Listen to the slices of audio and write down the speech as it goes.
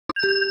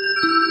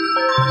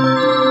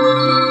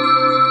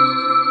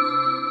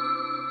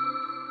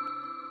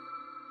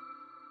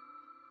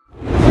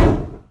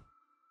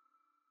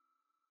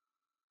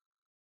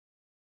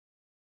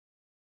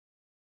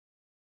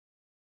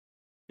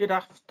Good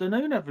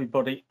afternoon,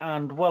 everybody,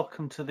 and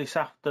welcome to this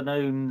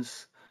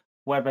afternoon's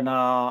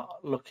webinar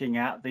looking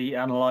at the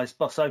Analyse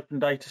Bus Open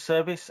Data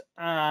Service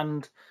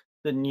and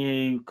the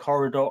new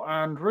corridor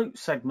and route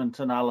segment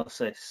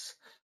analysis.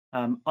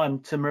 I'm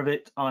Tim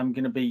Rivet. I'm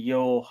going to be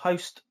your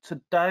host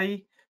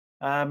today.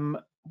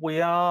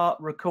 We are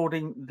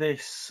recording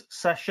this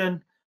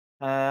session,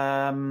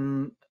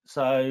 so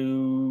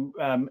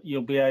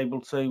you'll be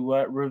able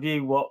to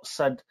review what's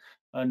said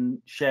and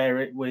share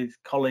it with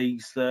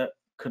colleagues that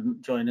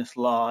couldn't join us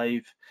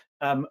live.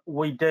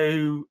 We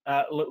do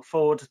look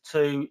forward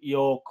to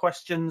your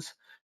questions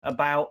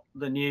about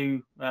the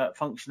new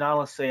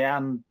functionality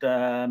and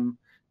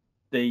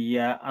the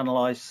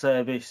Analyse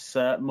service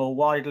more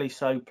widely,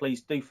 so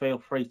please do feel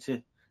free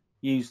to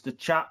use the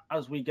chat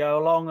as we go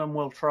along, and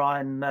we'll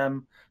try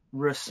and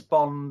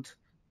respond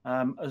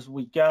as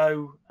we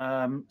go.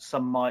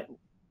 Some might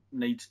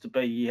need to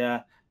be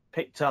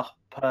picked up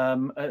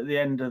at the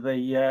end of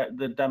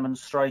the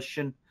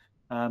demonstration,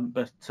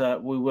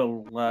 but we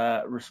will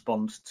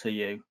respond to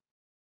you.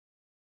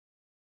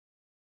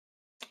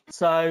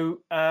 So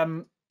a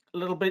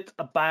little bit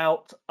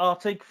about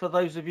ARTIG for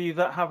those of you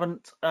that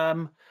haven't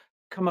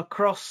come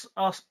across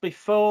us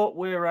before.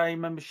 We're a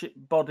membership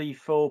body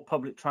for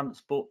public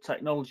transport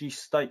technology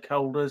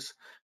stakeholders,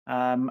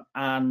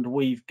 and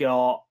we've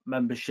got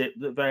membership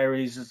that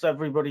varies as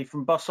everybody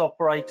from bus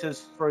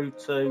operators through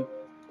to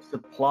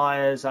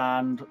suppliers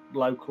and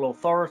local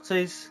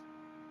authorities.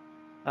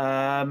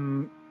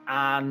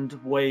 And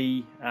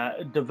we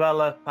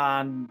develop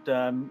and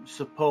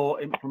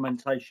support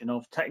implementation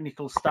of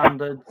technical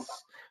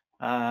standards,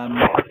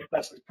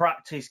 best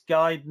practice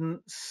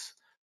guidance,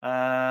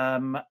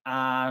 and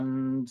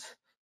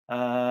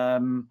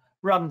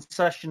run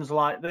sessions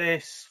like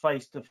this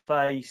face to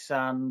face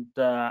and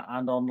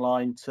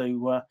online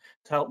to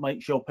help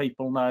make sure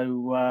people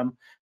know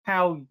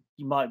how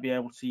you might be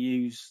able to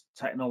use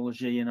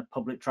technology in a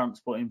public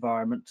transport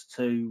environment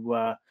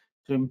to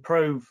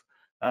improve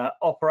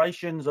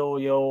operations or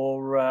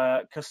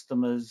your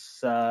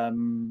customers'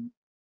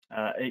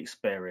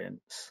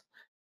 experience.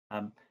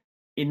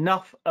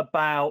 Enough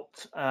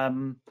about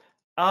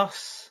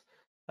us.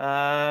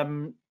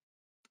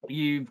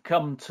 You've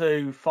come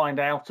to find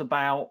out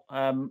about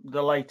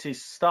the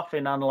latest stuff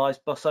in Analyse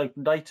Bus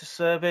Open Data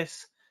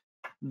Service.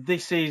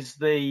 This is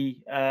the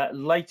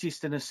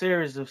latest in a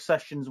series of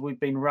sessions we've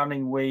been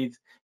running with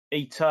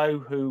ITO,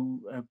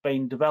 who have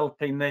been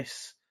developing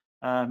this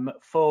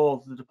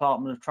for the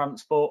Department of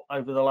Transport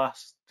over the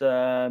last,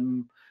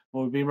 well,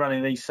 we've been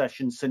running these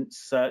sessions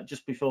since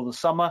just before the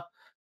summer.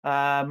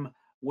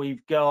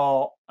 We've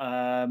got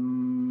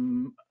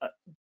them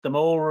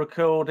all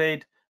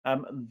recorded.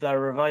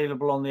 They're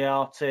available on the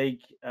ARTIG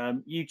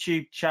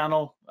YouTube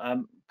channel.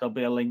 There'll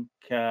be a link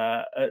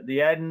at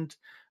the end.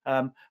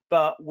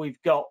 But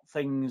we've got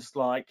things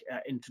like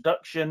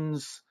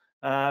introductions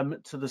to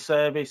the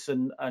service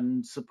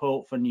and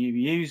support for new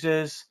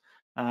users.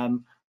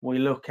 We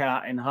look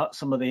at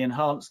some of the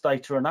enhanced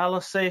data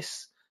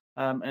analysis.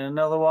 In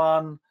another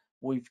one,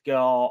 we've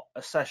got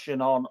a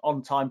session on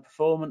on-time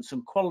performance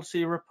and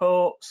quality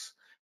reports.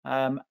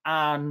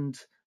 And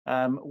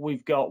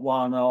we've got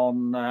one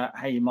on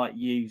how you might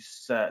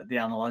use the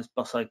Analyse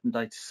Bus Open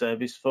Data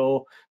Service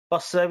for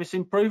bus service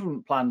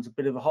improvement plans, a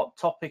bit of a hot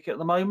topic at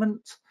the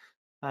moment.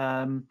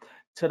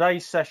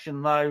 Today's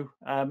session, though,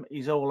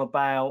 is all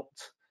about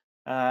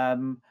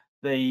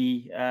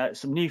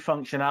some new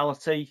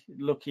functionality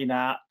looking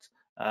at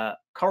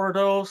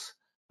corridors,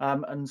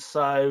 and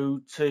so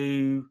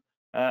to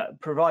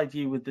provide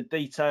you with the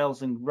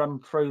details and run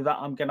through that,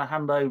 I'm going to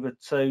hand over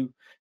to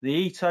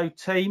the ITO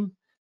team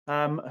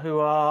who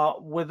are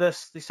with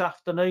us this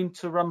afternoon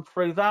to run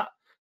through that.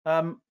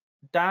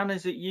 Dan,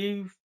 is it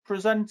you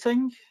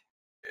presenting?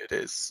 It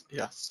is,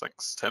 yes,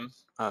 thanks Tim,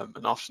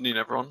 and afternoon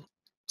everyone.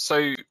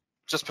 So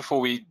just before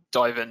we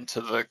dive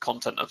into the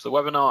content of the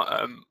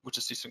webinar, we'll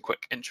just do some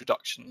quick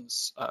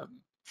introductions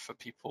for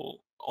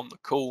people on the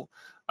call.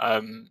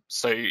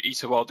 So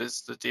ITO World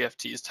is the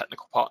DFT's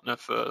technical partner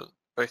for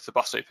both the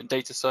Bus Open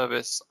Data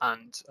Service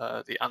and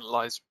the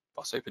Analyse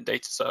Bus Open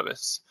Data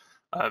Service.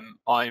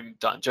 I'm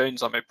Dan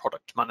Jones, I'm a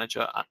product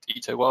manager at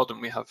ITO World,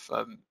 and we have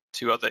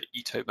two other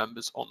ITO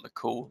members on the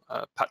call.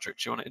 Patrick,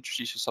 do you want to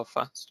introduce yourself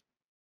first?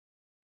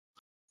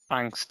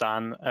 Thanks,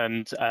 Dan,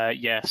 and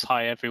yes,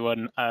 hi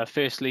everyone.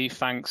 Firstly,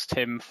 thanks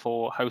Tim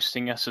for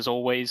hosting us as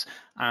always,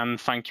 and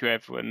thank you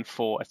everyone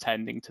for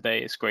attending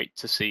today. It's great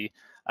to see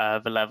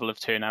the level of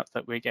turnout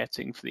that we're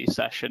getting for these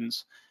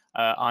sessions.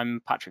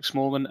 I'm Patrick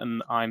Smallman,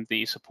 and I'm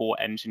the support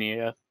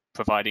engineer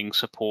providing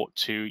support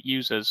to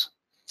users,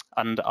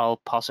 and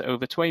I'll pass it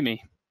over to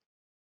Amy.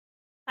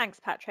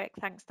 Thanks, Patrick.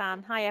 Thanks,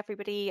 Dan. Hi,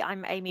 everybody.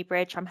 I'm Amy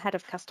Bridge. I'm Head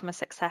of Customer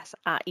Success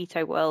at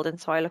ITO World, and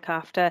so I look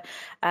after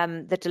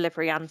the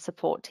delivery and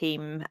support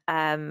team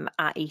at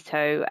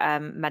ITO,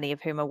 many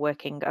of whom are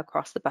working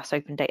across the Bus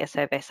Open Data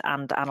Service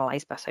and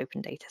Analyse Bus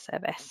Open Data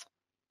Service.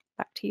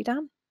 Back to you,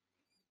 Dan.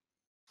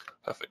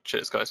 Perfect.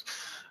 Cheers, guys.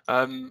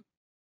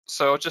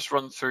 So I'll just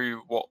run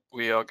through what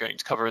we are going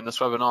to cover in this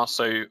webinar.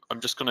 So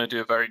I'm just going to do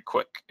a very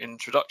quick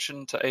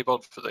introduction to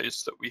ABOD for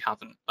those that we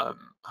haven't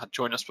had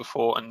joined us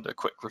before, and a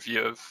quick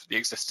review of the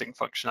existing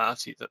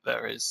functionality that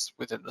there is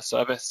within the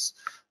service.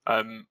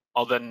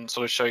 I'll then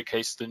sort of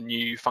showcase the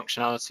new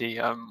functionality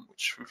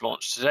which we've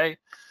launched today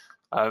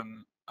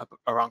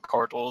around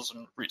corridors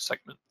and route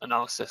segment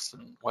analysis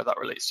and where that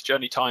relates to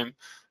journey time.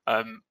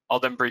 I'll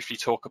then briefly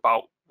talk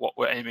about what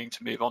we're aiming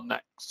to move on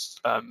next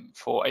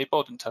for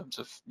ABOD in terms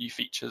of new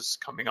features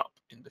coming up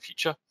in the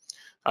future.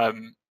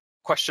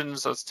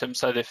 Questions, as Tim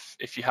said,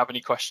 if you have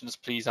any questions,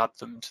 please add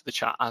them to the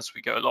chat as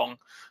we go along.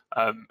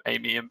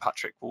 Amy and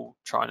Patrick will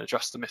try and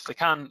address them if they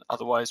can.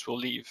 Otherwise, we'll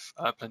leave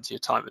plenty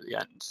of time at the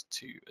end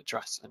to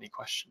address any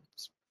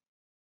questions.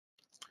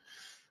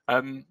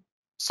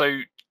 So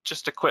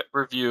just a quick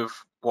review of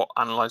what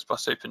Analyse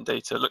Bus Open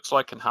Data looks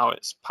like and how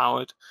it's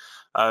powered.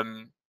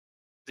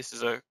 This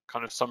is a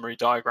kind of summary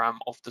diagram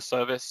of the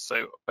service.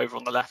 So over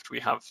on the left, we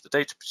have the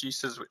data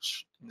producers,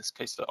 which in this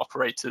case are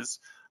operators,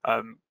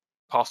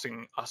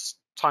 passing us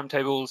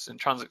timetables in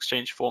transit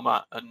exchange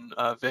format and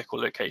vehicle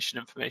location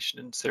information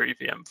in Siri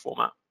VM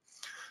format.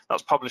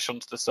 That's published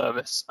onto the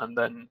service and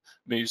then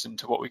moves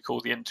into what we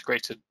call the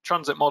integrated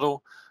transit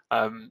model.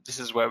 This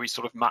is where we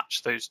sort of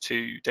match those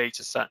two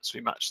data sets.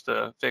 We match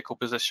the vehicle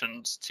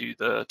positions to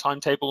the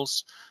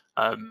timetables,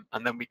 and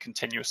then we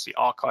continuously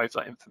archive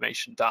that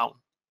information down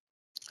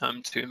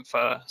to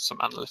infer some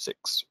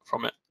analytics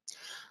from it.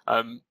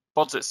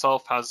 BODS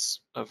itself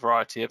has a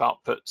variety of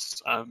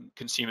outputs.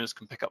 Consumers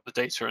can pick up the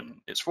data in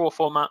its raw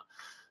format.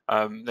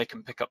 They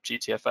can pick up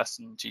GTFS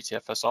and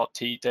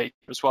GTFS-RT data,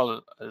 as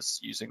well as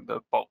using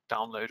the bulk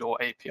download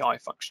or API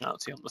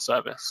functionality on the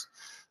service.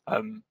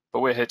 But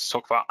we're here to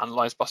talk about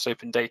Analyse Bus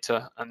Open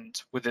Data, and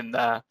within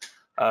there,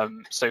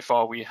 so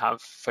far we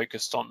have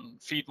focused on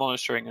feed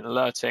monitoring and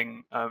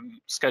alerting,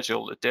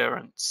 schedule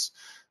adherence,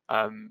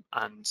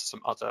 and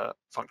some other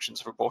functions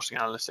of reporting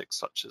analytics,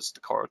 such as the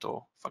corridor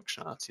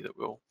functionality that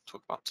we'll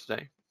talk about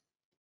today.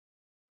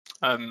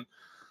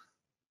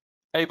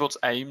 ABOD's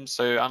aim,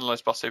 so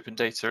Analyse Bus Open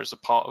Data, is a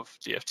part of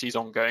DfT's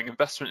ongoing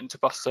investment into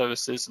bus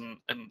services, and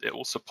it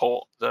will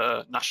support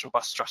the National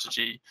Bus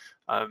Strategy,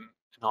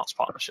 enhanced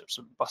partnerships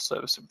and bus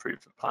service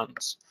improvement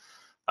plans.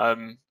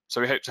 So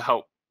we hope to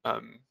help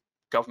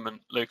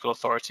government, local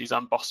authorities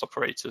and bus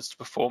operators to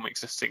perform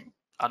existing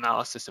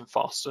analysis in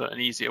faster and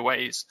easier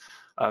ways,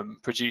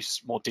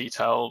 produce more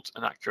detailed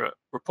and accurate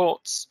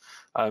reports.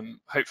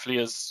 Hopefully,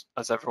 as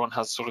everyone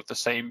has sort of the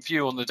same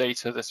view on the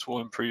data, this will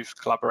improve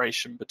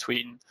collaboration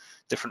between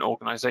different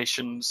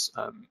organisations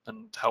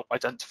and help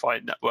identify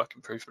network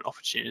improvement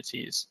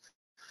opportunities.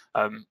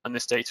 And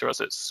this data,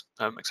 as it's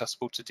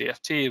accessible to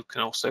DfT,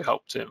 can also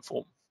help to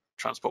inform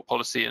transport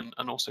policy and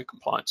also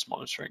compliance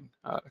monitoring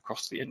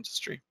across the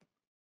industry.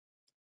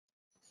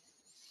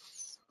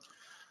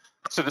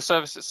 So the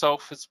service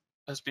itself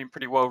has been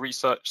pretty well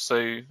researched.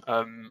 So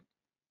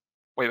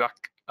way back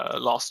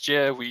last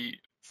year, we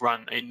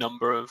ran a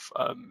number of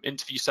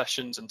interview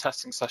sessions and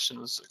testing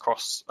sessions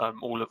across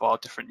all of our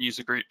different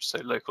user groups, so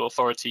local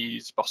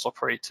authorities, bus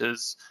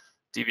operators,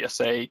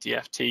 DVSA,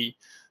 DfT,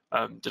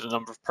 did a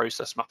number of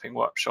process mapping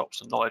workshops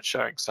and knowledge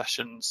sharing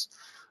sessions.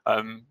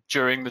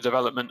 During the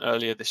development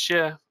earlier this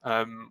year,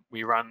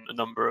 we ran a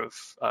number of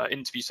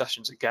interview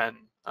sessions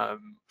again,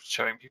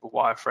 showing people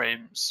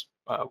wireframes,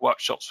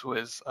 workshops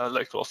with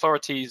local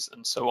authorities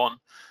and so on.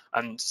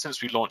 And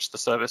since we launched the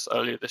service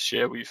earlier this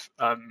year, we've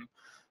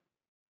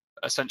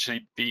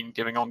essentially been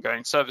giving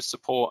ongoing service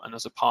support, and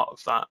as a part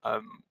of that,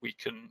 we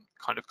can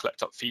kind of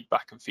collect up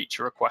feedback and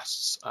feature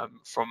requests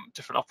from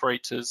different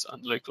operators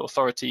and local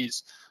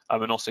authorities,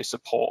 and also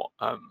support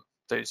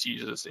those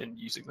users in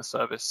using the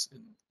service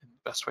in the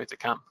best way they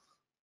can.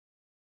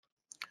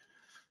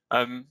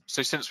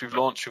 So since we've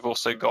launched, we've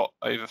also got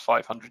over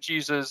 500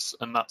 users,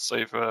 and that's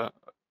over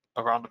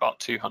around about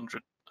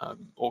 200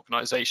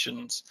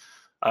 organisations,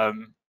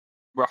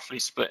 roughly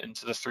split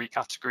into the three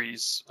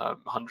categories: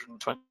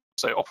 120 or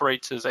so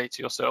operators,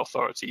 80 or so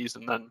authorities,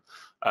 and then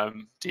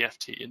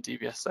DfT and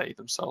DVSA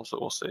themselves are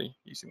also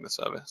using the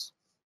service.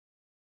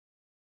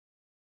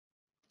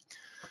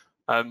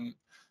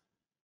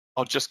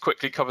 I'll just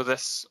quickly cover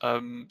this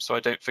so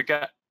I don't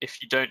forget.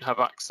 If you don't have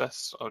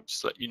access, I'll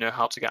just let you know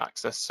how to get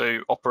access.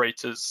 So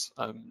operators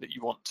that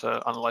you want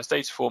to analyse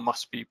data for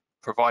must be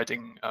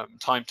providing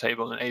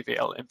timetable and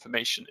AVL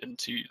information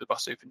into the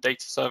Bus Open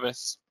Data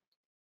service.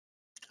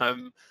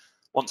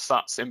 Once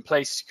that's in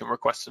place, you can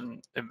request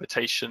an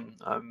invitation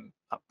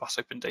at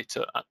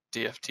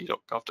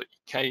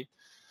busopendata@dft.gov.uk,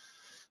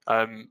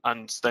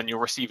 and then you'll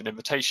receive an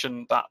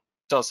invitation that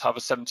does have a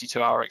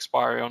 72-hour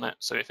expiry on it.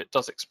 So if it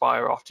does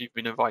expire after you've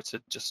been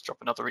invited, just drop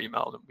another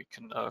email and we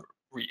can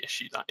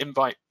reissue that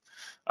invite.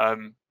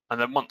 And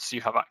then once you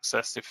have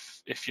access,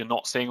 if you're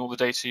not seeing all the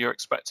data you're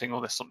expecting,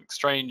 or there's something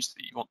strange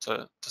that you want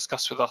to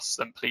discuss with us,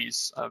 then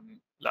please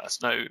let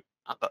us know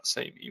at that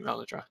same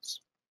email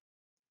address.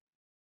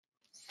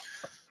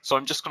 So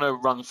I'm just going to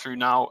run through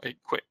now a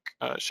quick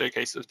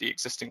showcase of the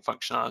existing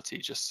functionality,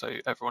 just so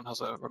everyone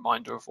has a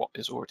reminder of what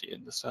is already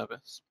in the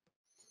service.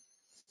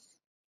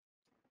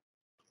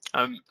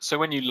 So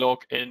when you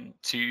log in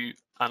to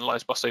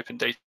Analyse Bus Open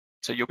Data,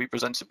 you'll be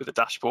presented with a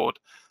dashboard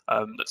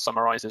that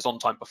summarizes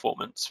on-time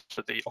performance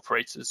for the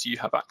operators you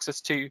have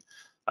access to.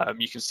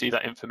 You can see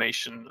that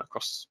information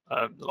across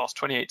the last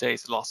 28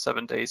 days, the last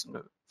 7 days, and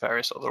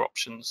various other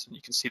options. And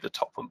you can see the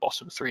top and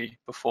bottom 3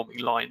 performing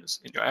lines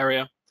in your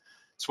area.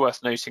 It's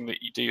worth noting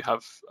that you do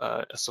have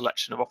a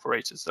selection of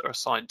operators that are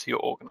assigned to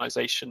your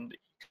organization that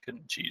you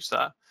can choose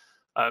there.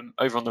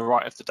 Over on the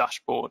right of the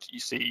dashboard,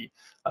 you see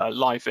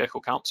live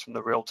vehicle counts from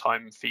the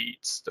real-time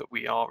feeds that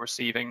we are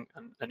receiving,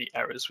 and any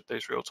errors with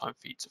those real-time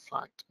feeds are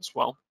flagged as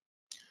well.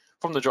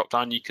 From the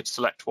drop-down, you could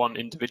select one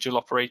individual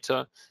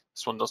operator.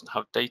 This one doesn't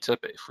have data,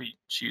 but if we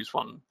choose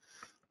one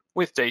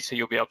with data,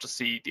 you'll be able to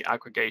see the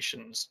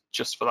aggregations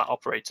just for that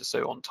operator,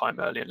 so on time,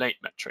 early and late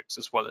metrics,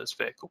 as well as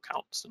vehicle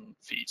counts and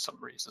feed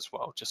summaries as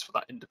well, just for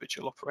that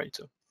individual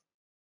operator.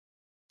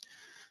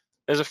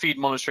 There's a feed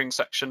monitoring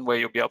section where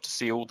you'll be able to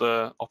see all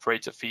the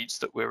operator feeds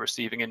that we're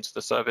receiving into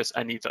the service,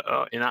 any that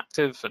are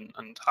inactive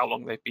and how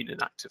long they've been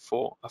inactive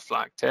for are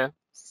flagged here.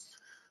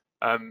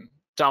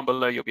 Down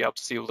below, you'll be able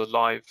to see all the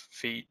live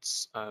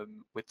feeds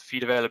with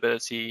feed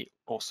availability,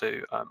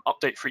 also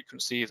update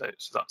frequency, so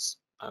that's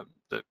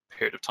the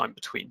period of time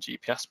between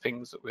GPS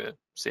pings that we're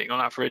seeing on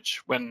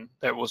average, when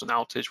there was an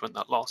outage, when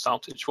that last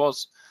outage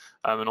was,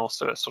 and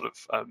also a sort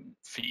of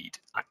feed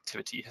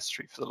activity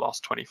history for the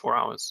last 24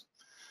 hours.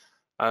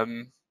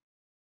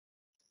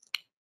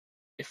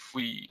 If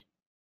we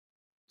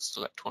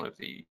select one of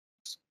these,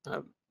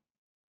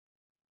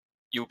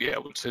 you'll be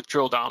able to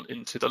drill down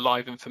into the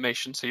live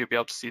information, so you'll be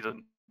able to see the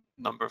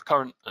number of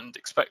current and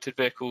expected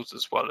vehicles,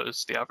 as well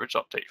as the average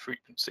update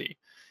frequency.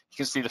 You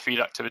can see the feed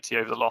activity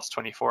over the last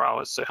 24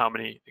 hours, so how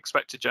many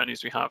expected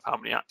journeys we have, how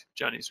many active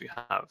journeys we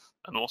have,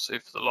 and also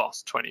for the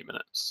last 20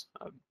 minutes.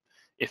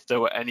 If there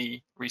were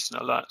any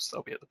recent alerts,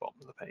 they'll be at the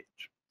bottom of the page.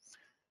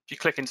 If you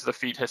click into the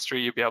feed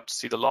history, you'll be able to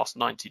see the last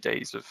 90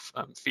 days of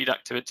feed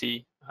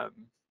activity,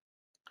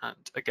 and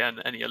again,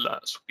 any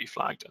alerts will be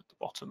flagged at the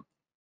bottom.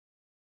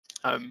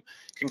 You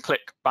can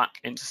click back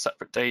into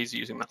separate days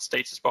using that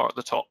status bar at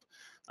the top,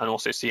 and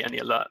also see any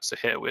alerts. So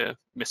here we're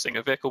missing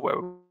a vehicle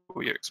where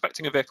we're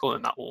expecting a vehicle,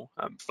 and that will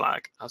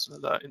flag as an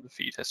alert in the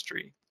feed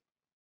history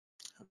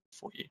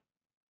for you.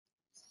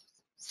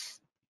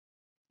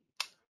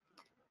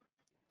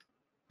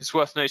 It's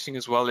worth noting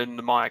as well, in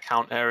the My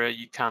Account area,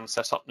 you can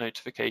set up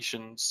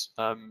notifications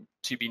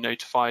to be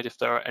notified if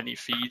there are any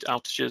feed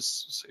outages.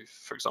 So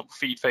for example,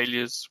 feed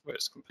failures where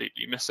it's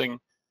completely missing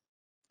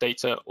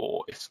data,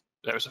 or if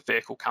there is a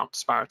vehicle count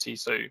disparity.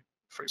 So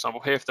for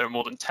example, here, if there are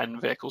more than 10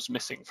 vehicles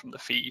missing from the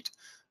feed,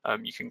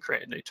 you can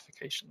create a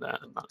notification there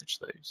and manage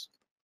those.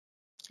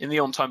 In the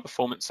on-time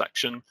performance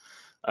section,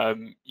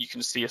 you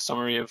can see a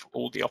summary of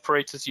all the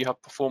operators you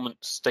have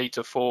performance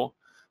data for,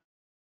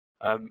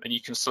 and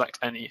you can select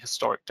any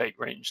historic date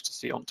range to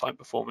see on-time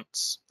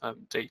performance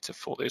data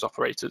for those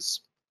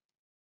operators.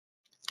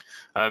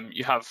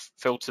 You have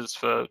filters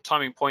for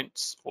timing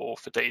points or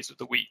for days of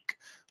the week,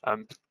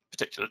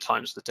 particular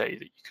times of the day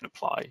that you can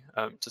apply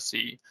to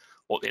see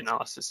what the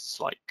analysis is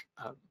like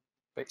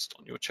based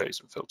on your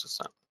chosen filter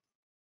set.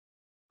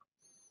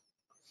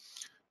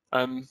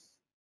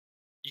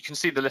 You can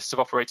see the list of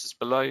operators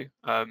below.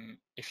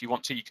 If you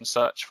want to, you can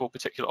search for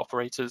particular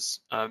operators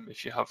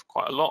if you have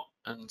quite a lot,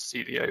 and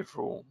see the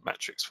overall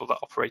metrics for that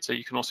operator.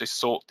 You can also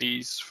sort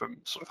these from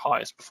sort of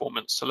highest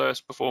performance to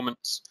lowest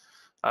performance.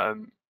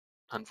 And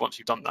once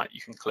you've done that,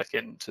 you can click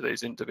into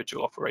those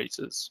individual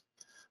operators.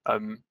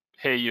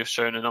 Here you're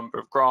shown a number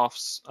of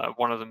graphs.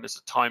 One of them is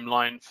a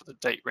timeline for the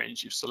date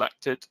range you've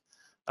selected.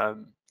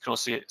 You can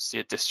also see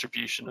a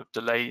distribution of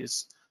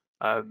delays.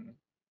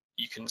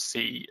 You can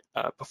see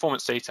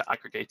performance data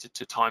aggregated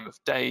to time of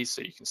day,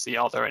 so you can see,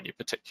 are there any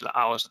particular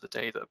hours of the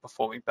day that are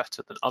performing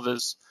better than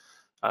others?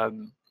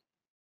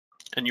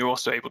 And you're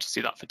also able to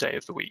see that for day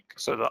of the week,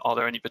 so that are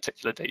there any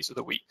particular days of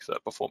the week that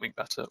are performing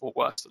better or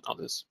worse than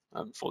others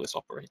for this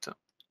operator.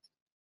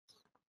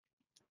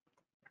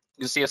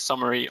 You can see a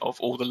summary of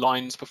all the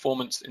lines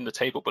performance in the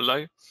table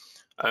below.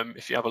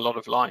 If you have a lot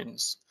of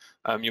lines,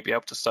 you'll be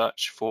able to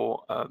search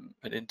for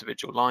an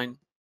individual line,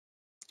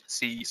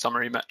 see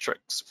summary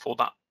metrics for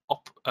that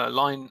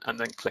line, and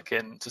then click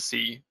in to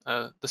see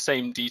the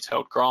same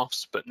detailed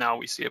graphs, but now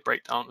we see a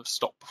breakdown of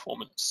stock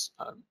performance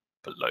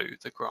below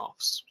the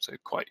graphs, so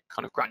quite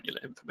kind of granular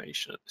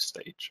information at this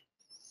stage.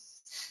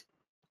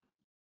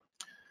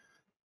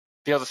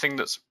 The other thing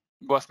that's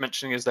worth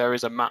mentioning is there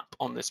is a map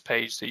on this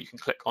page, so you can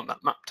click on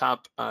that map tab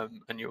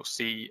and you'll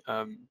see,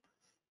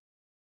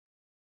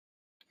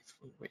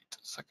 wait a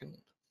second.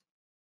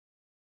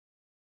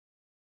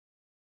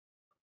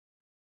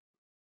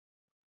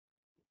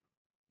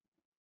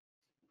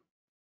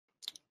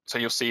 So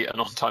you'll see an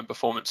on-time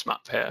performance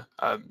map here.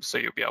 So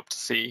you'll be able to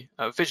see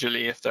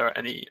visually if there are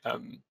any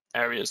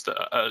areas that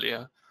are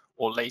earlier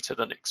or later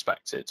than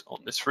expected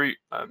on this route.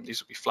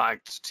 These will be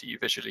flagged to you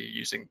visually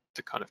using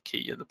the kind of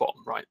key in the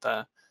bottom right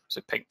there. So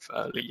pink for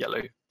early,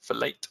 yellow for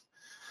late.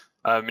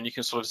 And you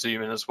can sort of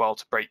zoom in as well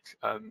to break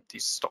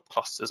these stock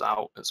clusters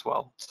out as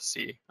well to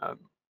see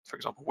for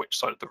example, which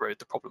side of the road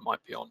the problem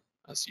might be on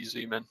as you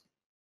zoom in.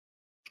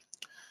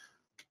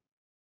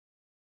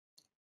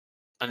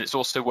 And it's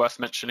also worth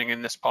mentioning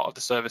in this part of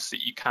the service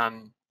that you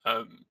can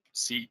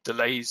see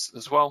delays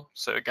as well.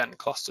 So again,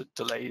 clustered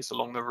delays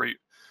along the route.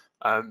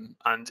 And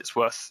it's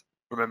worth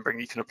remembering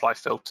you can apply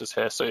filters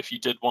here. So if you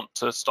did want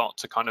to start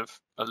to kind of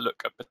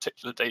look at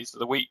particular days of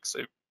the week, so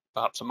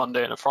perhaps a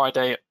Monday and a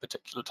Friday at a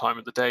particular time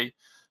of the day,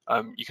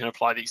 you can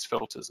apply these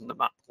filters and the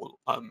map will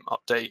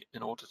update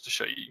in order to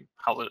show you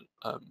how the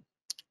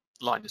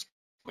line is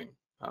moving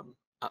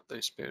at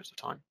those periods of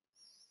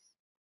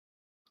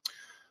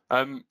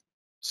time.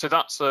 So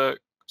that's a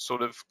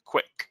sort of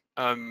quick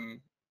run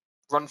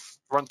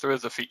through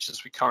of the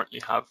features we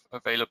currently have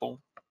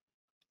available.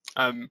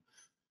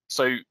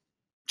 So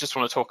just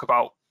want to talk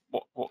about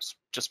what's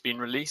just been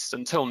released.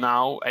 Until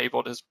now,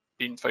 ABOD has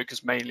been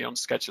focused mainly on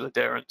schedule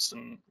adherence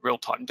and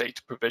real-time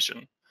data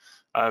provision.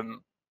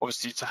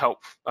 Obviously, to help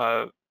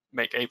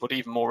make ABOD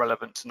even more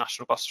relevant to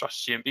National Bus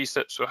Strategy and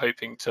BSIPs, we're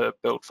hoping to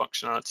build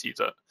functionality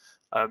that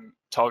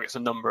targets a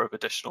number of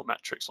additional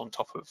metrics on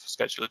top of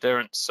schedule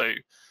adherence. So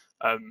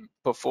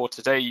before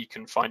today, you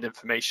can find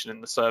information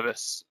in the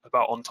service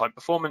about on-time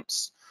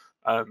performance,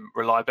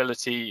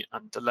 reliability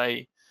and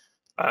delay.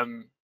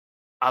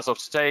 As of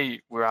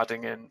today, we're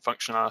adding in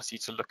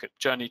functionality to look at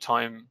journey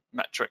time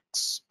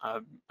metrics,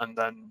 and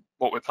then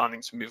what we're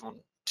planning to move on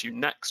to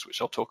next,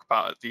 which I'll talk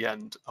about at the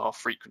end, are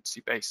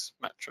frequency-based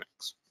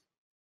metrics.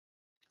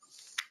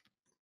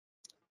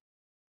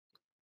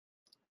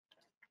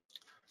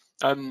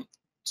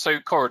 So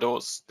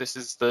corridors, this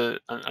is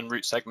and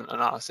route segment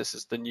analysis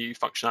is the new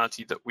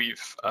functionality that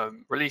we've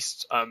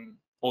released.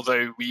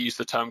 Although we use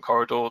the term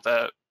corridor,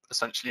 they're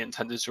essentially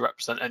intended to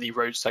represent any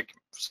road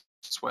segments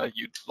where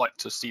you'd like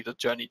to see the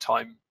journey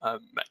time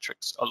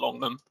metrics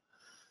along them.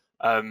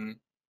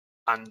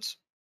 And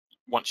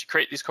once you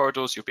create these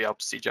corridors, you'll be able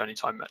to see journey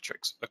time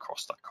metrics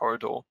across that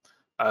corridor.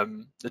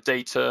 The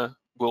data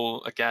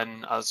will,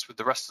 again, as with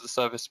the rest of the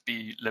service,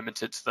 be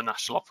limited to the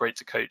national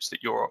operator codes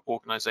that your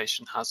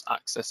organization has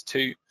access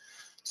to.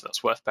 So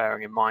that's worth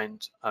bearing in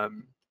mind.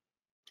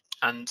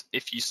 And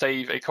if you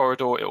save a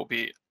corridor, it will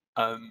be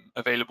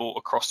available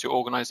across your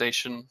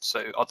organization.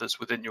 So others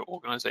within your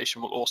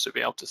organization will also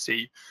be able to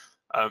see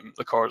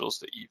the corridors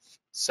that you've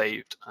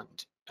saved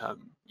and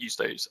use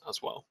those as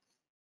well.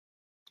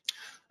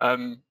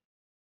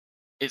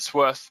 It's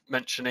worth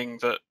mentioning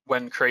that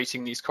when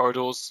creating these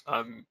corridors,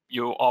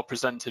 you are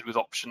presented with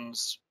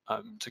options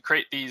to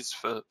create these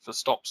for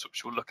stops,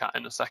 which we'll look at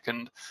in a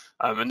second.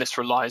 And this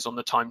relies on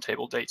the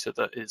timetable data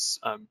that is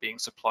being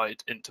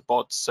supplied into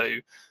BODS. So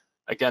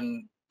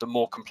again, the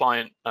more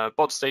compliant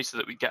BODS data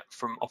that we get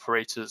from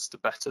operators, the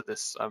better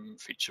this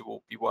feature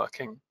will be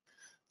working.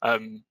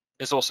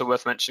 It's also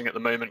worth mentioning at the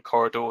moment,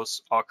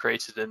 corridors are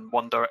created in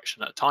one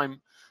direction at a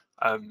time.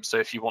 So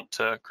if you want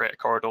to create a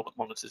corridor that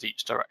monitors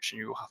each direction,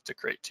 you will have to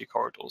create two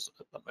corridors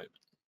at the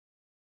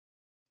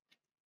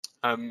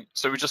moment.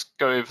 So we just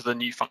go over the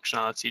new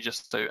functionality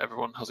just so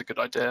everyone has a good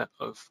idea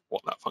of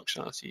what that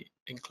functionality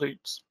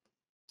includes.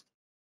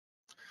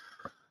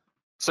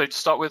 So to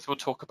start with, we'll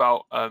talk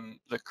about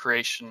the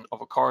creation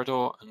of a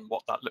corridor and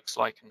what that looks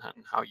like and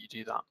how you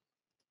do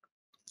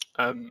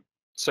that.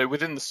 So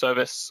within the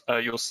service,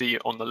 you'll see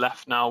on the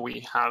left now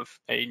we have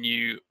a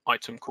new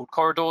item called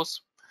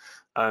corridors.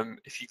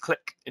 If you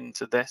click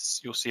into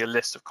this, you'll see a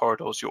list of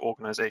corridors your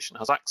organization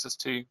has access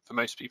to. For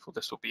most people,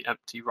 this will be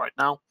empty right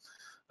now.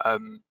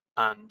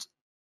 And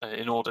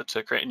in order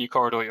to create a new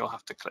corridor, you'll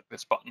have to click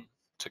this button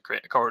to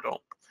create a corridor.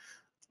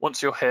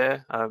 Once you're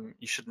here,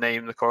 you should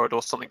name the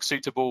corridor something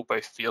suitable,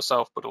 both for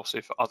yourself, but also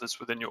for others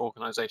within your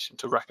organization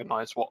to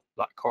recognize what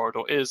that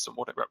corridor is and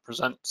what it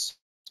represents.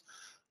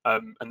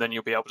 And then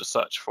you'll be able to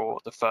search for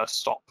the first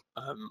stop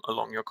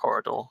along your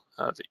corridor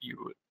that you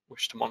would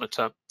wish to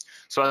monitor.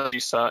 So as you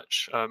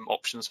search,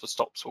 options for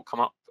stops will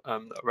come up that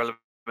are relevant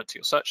to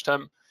your search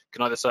term. You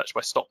can either search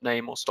by stop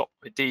name or stop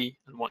ID,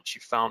 and once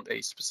you've found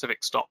a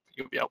specific stop,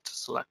 you'll be able to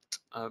select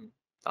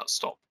that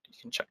stop. You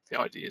can check the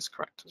ID is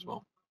correct as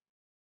well.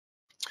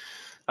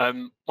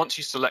 Once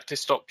you select a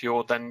stop,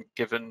 you're then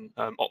given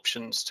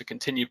options to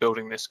continue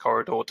building this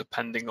corridor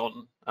depending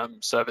on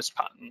service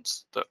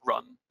patterns that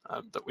run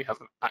that we have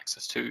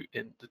access to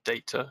in the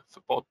data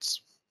for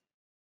BODS.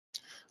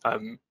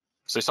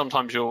 So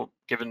sometimes you're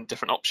given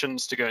different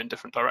options to go in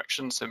different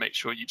directions, so make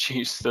sure you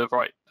choose the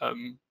right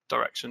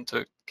direction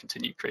to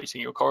continue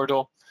creating your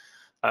corridor.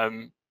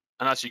 And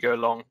as you go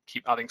along,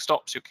 keep adding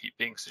stops, you'll keep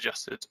being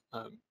suggested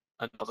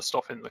another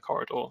stop in the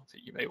corridor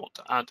that you may want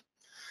to add.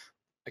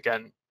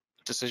 Again,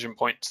 decision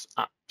points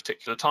at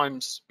particular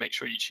times, make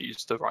sure you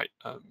choose the right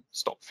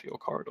stop for your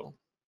corridor.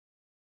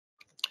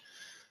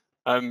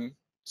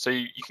 So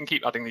you can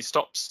keep adding these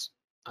stops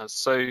as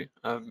so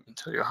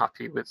until you're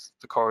happy with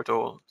the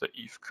corridor that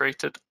you've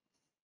created.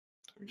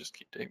 So we just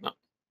keep doing that.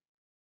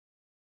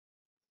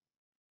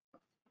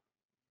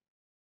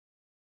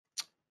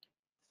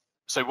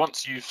 So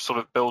once you've sort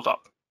of built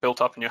up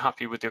and you're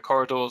happy with your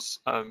corridors,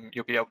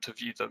 you'll be able to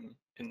view them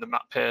in the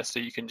map here. So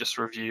you can just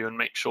review and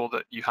make sure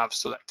that you have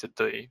selected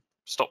the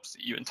stops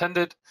that you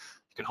intended.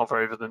 You can hover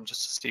over them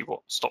just to see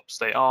what stops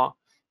they are.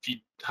 If you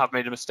have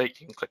made a mistake,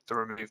 you can click the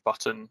remove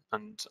button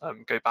and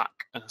go back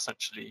and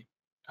essentially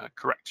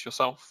correct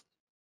yourself.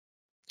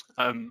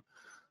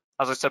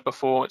 As I said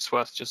before, it's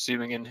worth just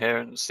zooming in here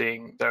and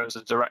seeing there is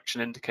a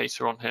direction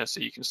indicator on here, so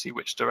you can see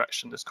which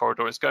direction this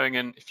corridor is going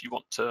in. If you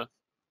want to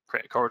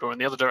create a corridor in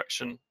the other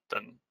direction,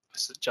 then I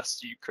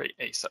suggest you create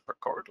a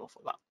separate corridor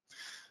for that.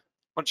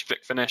 Once you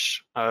click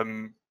finish,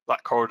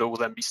 that corridor will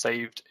then be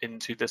saved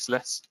into this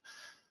list.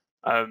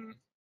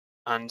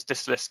 And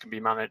this list can be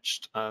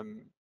managed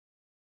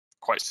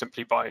quite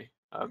simply by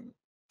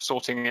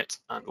sorting it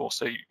and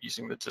also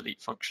using the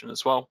delete function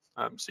as well.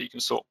 So you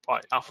can sort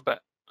by alphabet.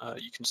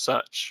 You can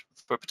search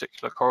for a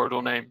particular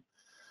corridor name,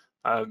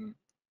 and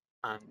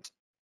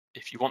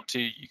if you want to,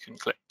 you can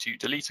click to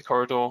delete a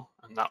corridor,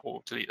 and that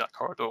will delete that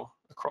corridor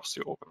across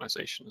your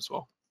organization as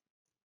well.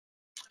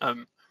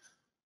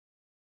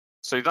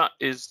 So that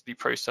is the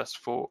process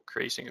for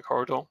creating a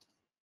corridor.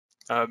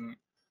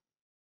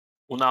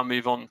 We'll now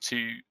move on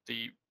to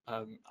the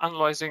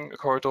analyzing a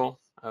corridor,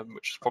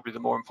 which is probably the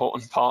more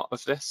important part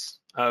of this.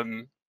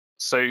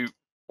 So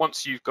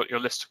once you've got your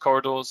list of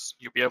corridors,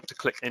 you'll be able to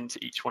click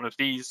into each one of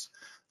these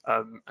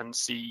and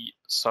see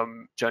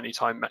some journey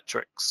time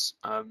metrics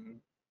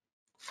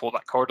for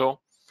that corridor.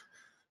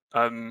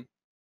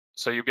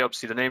 So you'll be able to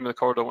see the name of the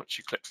corridor once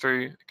you click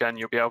through. Again,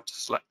 you'll be able to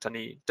select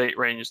any date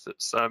range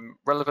that's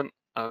relevant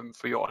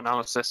for your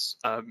analysis,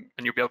 and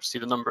you'll be able to see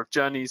the number of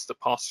journeys that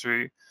pass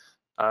through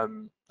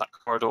that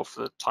corridor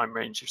for the time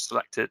range you've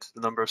selected,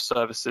 the number of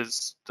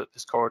services that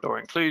this corridor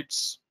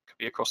includes, could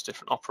be across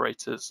different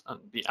operators, and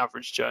the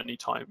average journey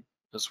time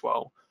as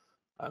well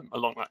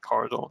along that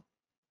corridor.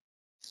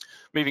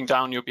 Moving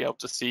down, you'll be able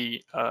to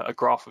see a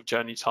graph of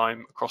journey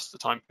time across the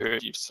time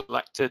period you've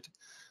selected.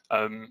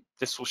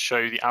 This will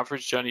show the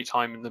average journey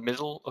time in the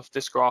middle of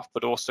this graph,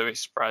 but also a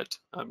spread.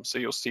 So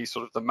you'll see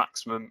sort of the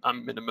maximum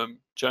and minimum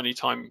journey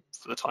time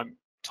for the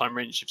time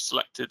range you've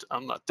selected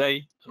on that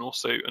day, and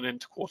also an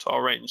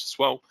interquartile range as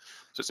well.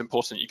 So it's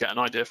important you get an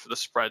idea for the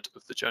spread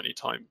of the journey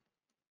time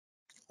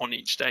on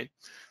each day.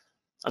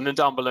 And then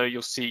down below,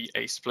 you'll see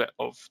a split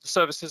of the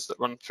services that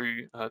run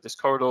through this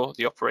corridor,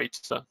 the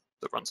operator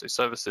that runs those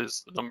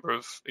services, the number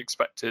of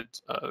expected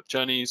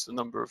journeys, the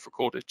number of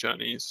recorded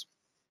journeys,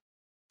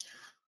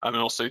 and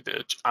also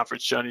the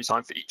average journey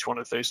time for each one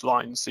of those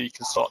lines. So you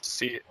can start to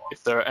see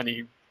if there are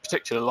any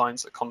particular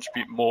lines that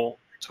contribute more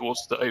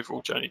towards the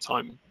overall journey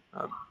time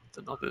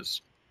than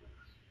others.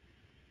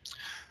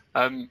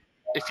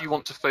 If you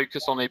want to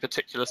focus on a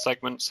particular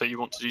segment, so you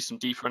want to do some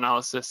deeper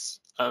analysis,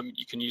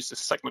 you can use the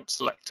segment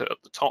selector at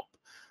the top.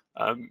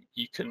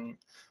 You can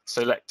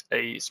select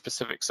a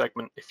specific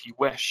segment if you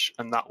wish,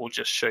 and that will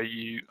just show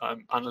you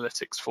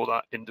analytics for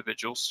that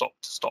individual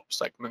stop-to-stop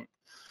segment.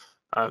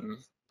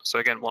 So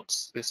again,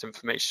 once this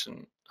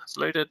information has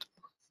loaded,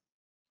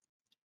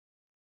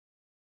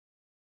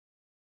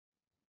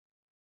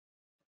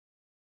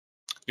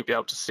 you'll be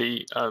able to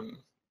see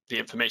the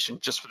information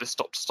just for this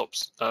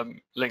stop-to-stops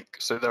link.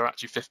 So there are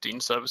actually 15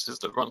 services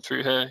that run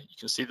through here. You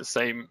can see the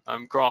same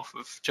graph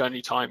of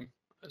journey time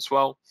as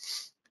well.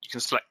 You can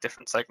select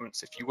different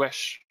segments if you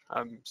wish.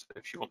 So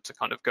if you want to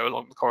kind of go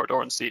along the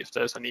corridor and see if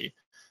there's any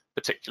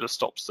particular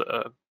stops that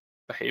are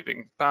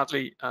behaving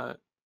badly,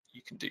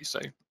 you can do so.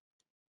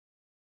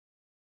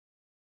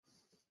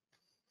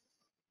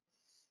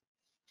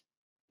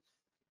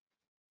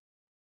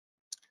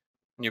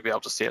 And you'll be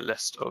able to see a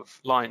list of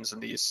lines,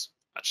 and these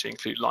actually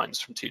include lines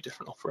from 2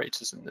 different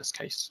operators in this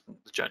case, and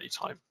the journey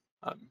time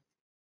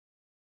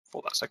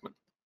for that segment,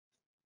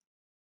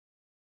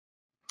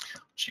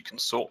 which you can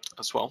sort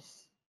as well.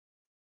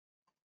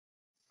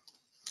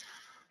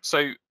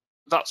 So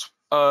that's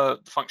the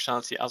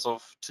functionality as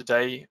of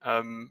today.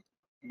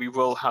 We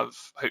will have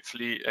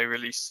hopefully a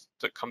release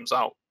that comes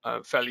out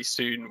fairly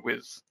soon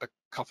with a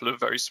couple of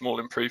very small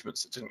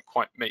improvements that didn't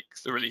quite make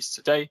the release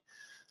today.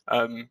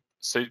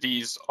 So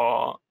these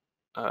are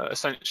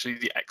essentially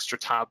the extra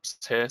tabs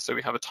here. So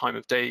we have a time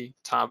of day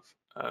tab,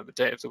 a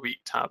day of the week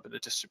tab, and a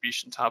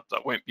distribution tab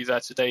that won't be there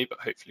today, but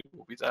hopefully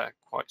will be there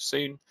quite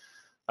soon.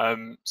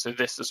 So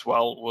this as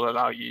well will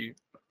allow you,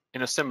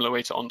 in a similar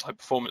way to on-time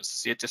performance, to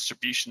see a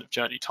distribution of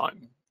journey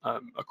time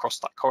across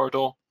that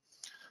corridor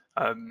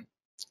in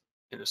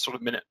a sort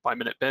of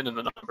minute-by-minute bin, and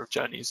the number of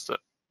journeys that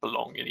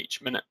belong in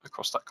each minute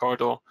across that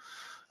corridor.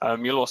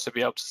 You'll also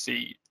be able to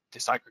see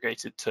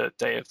disaggregated to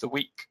day of the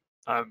week.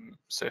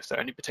 So if there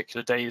are any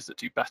particular days that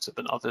do better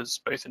than others,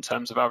 both in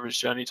terms of average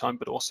journey time,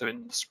 but also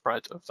in the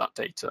spread of that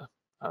data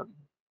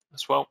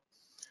as well.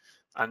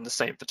 And the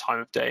same for time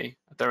of day.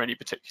 Are there any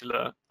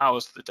particular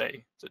hours of the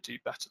day that do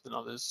better than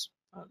others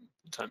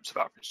in terms of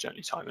average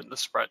journey time and the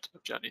spread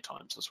of journey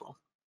times as well?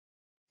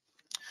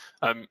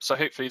 So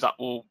hopefully that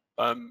will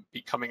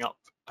be coming up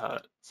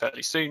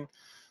fairly soon,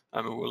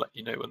 and we'll let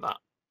you know when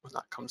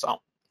that comes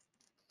out.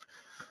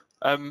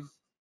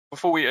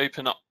 Before we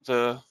open up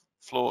the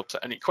floor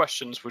to any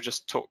questions, we'll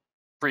just talk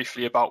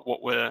briefly about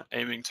what we're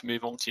aiming to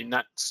move on to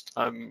next.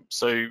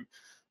 So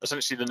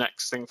essentially the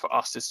next thing for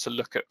us is to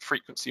look at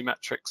frequency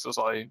metrics, as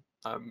I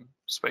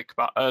spoke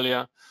about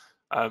earlier.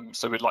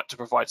 So we'd like to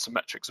provide some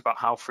metrics about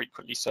how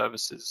frequent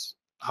services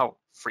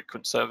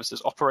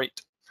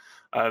operate.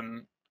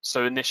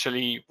 So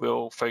initially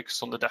we'll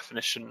focus on the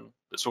definition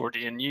that's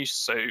already in use.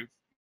 So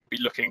we'll be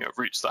looking at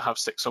routes that have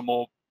 6 or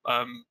more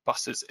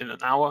buses in an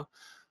hour,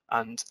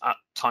 and at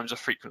times of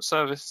frequent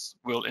service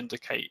we'll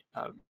indicate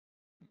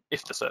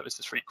if the service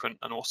is frequent,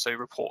 and also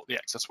report the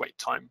excess wait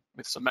time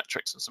with some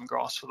metrics and some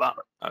graphs for that.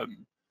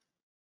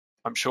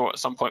 I'm sure at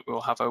some point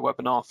we'll have a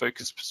webinar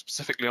focused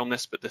specifically on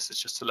this, but this is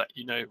just to let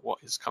you know what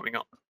is coming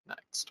up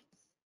next.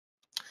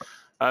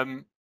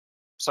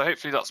 So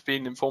hopefully that's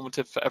been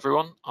informative for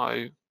everyone.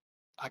 I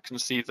can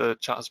see the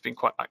chat has been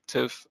quite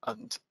active,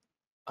 and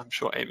I'm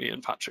sure Amy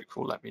and Patrick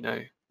will let me know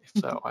if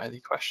there are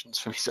any questions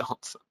for me to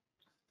answer.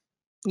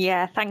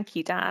 Yeah, thank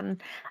you, Dan.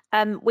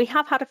 We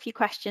have had a few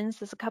questions.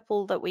 There's a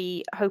couple that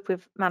we hope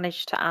we've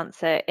managed to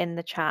answer in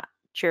the chat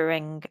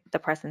during the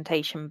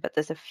presentation, but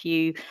there's a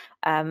few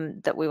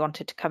that we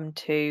wanted to come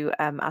to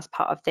as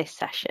part of this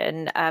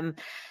session.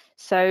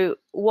 So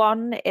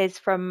one is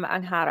from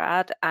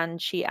Angharad,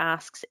 and she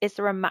asks, is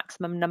there a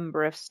maximum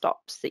number of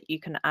stops that you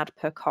can add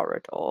per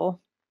corridor?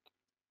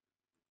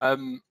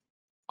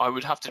 I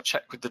would have to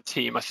check with the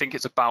team. I think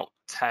it's about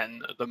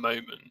 10 at the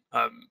moment,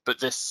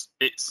 but it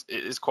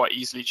is quite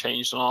easily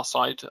changed on our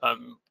side.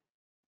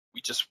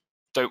 We just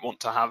don't want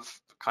to have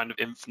kind of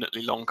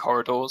infinitely long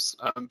corridors,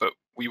 but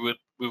we're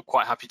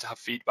quite happy to have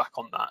feedback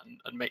on that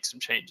and make some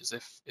changes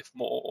if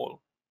more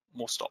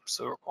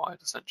stops are required,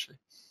 essentially.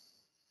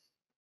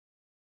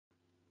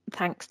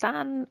 Thanks,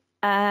 Dan.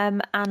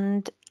 There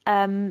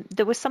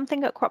was something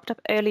that cropped up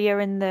earlier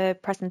in the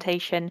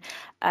presentation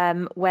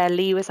where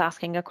Lee was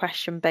asking a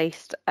question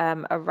based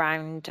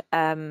around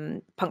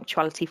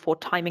punctuality for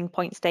timing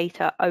points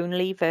data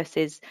only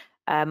versus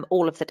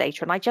all of the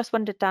data. And I just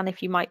wondered, Dan,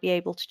 if you might be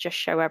able to just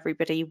show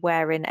everybody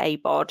where in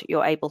ABOD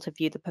you're able to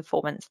view the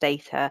performance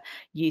data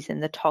using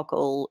the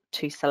toggle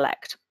to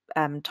select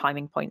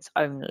timing points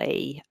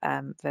only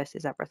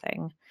versus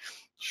everything.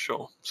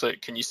 Sure. So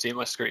can you see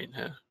my screen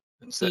here?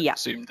 Is it yeah.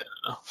 zoomed in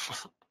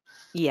enough?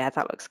 Yeah,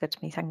 that looks good to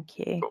me. Thank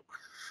you. Cool.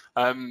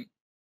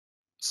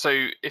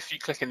 So if you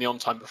click in the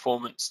on-time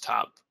performance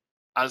tab,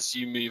 as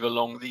you move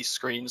along these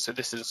screens, so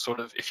this is sort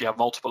of, if you have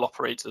multiple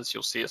operators,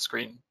 you'll see a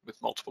screen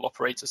with multiple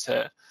operators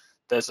here.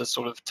 There's a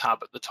sort of tab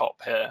at the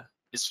top here,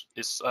 is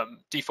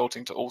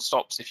defaulting to all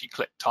stops. If you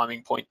click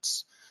timing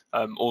points,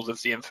 all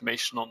of the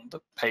information on the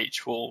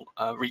page will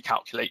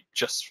recalculate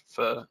just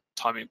for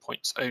timing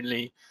points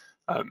only.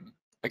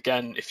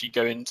 Again, if you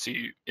go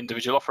into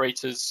individual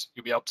operators,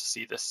 you'll be able to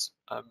see this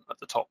at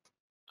the top,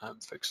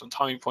 focus on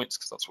timing points,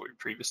 because that's what we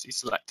previously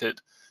selected.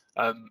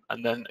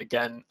 And then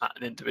again, at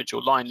an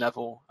individual line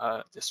level,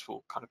 this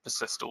will kind of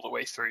persist all the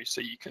way through. So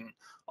you can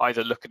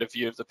either look at a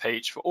view of the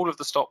page for all of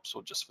the stops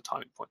or just for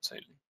timing points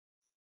only.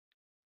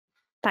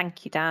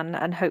 Thank you, Dan,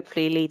 and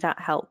hopefully, Lee, that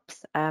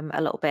helps a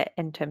little bit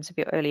in terms of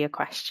your earlier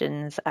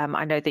questions.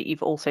 I know that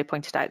you've also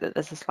pointed out that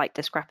there's a slight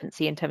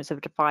discrepancy in terms of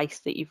a device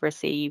that you've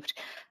received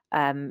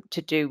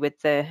to do with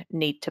the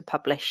need to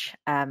publish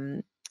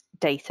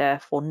data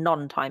for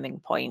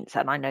non-timing points.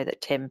 And I know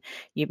that, Tim,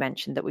 you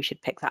mentioned that we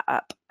should pick that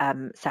up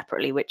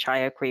separately, which I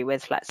agree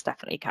with. Let's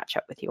definitely catch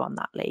up with you on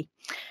that, Lee.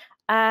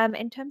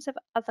 In terms of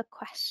other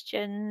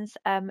questions,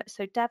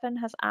 so Devon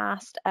has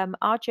asked,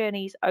 are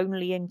journeys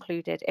only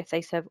included if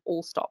they serve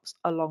all stops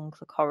along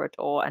the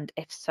corridor? And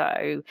if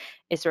so,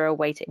 is there a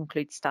way to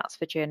include stats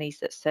for journeys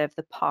that serve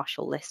the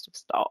partial list of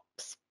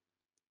stops?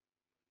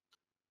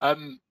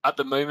 At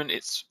the moment,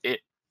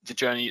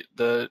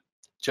 the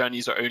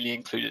journeys are only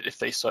included if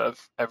they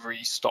serve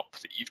every stop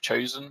that you've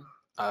chosen.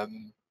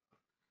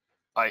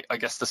 I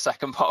guess the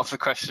second part of the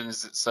question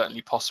is it's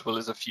certainly possible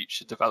as a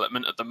future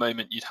development. At the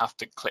moment, you'd have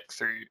to click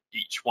through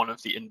each one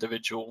of the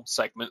individual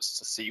segments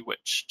to see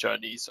which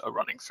journeys are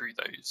running through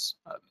those.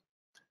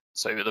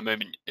 So at the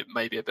moment, it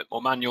may be a bit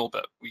more manual,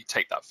 but we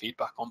take that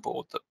feedback on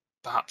board that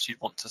perhaps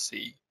you'd want to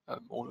see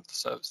all of the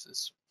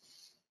services.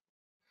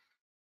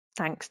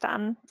 Thanks,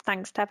 Dan.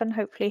 Thanks, Devon.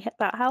 Hopefully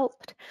that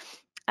helped.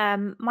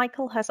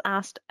 Michael has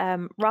asked,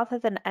 rather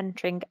than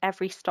entering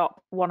every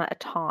stop one at a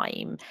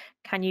time,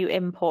 can you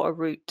import a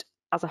route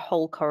as a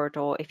whole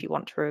corridor if you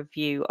want to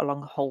review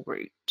along a whole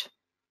route?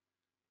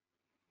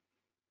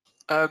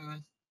 Do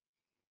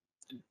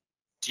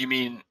you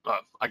mean,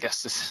 I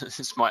guess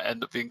this might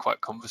end up being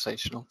quite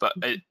conversational, but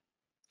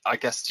I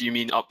guess, do you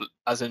mean up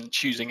as in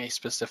choosing a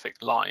specific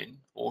line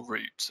or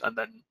route and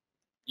then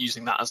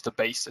using that as the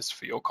basis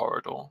for your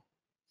corridor?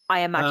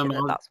 I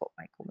imagine that's what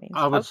Michael means.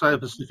 I would say a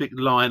specific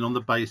line on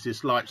the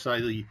basis, like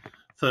say the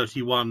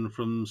 31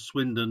 from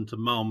Swindon to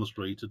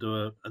Malmesbury, to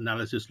do an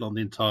analysis along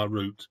the entire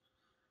route.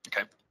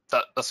 Okay,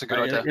 that's a good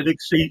idea.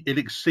 It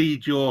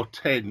exceeds your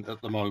 10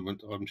 at the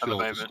moment, I'm sure. At the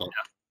moment, yeah.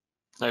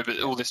 No, but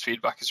all this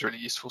feedback is really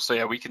useful. So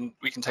yeah, we can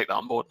take that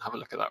on board and have a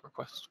look at that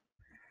request.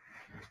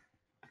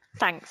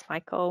 Thanks,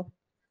 Michael.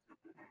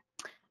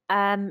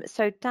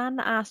 So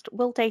Dan asked,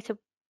 will data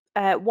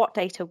what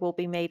data will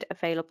be made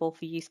available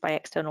for use by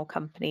external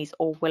companies,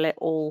 or will it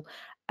all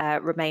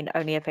remain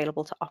only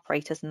available to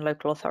operators and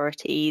local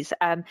authorities?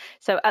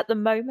 So at the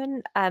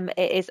moment,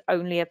 it is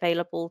only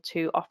available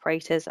to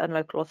operators and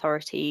local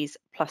authorities,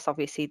 plus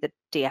obviously the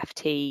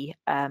DFT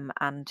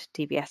and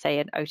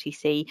DVSA and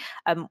OTC.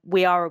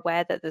 We are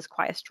aware that there's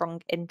quite a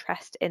strong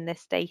interest in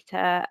this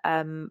data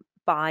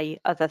by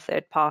other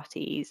third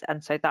parties,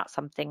 and so that's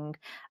something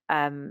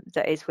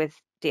that is with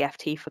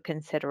DFT for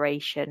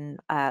consideration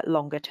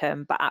longer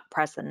term, but at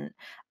present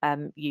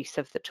use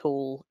of the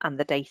tool and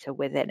the data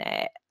within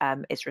it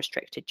is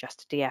restricted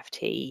just to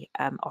DFT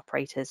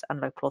operators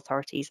and local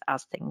authorities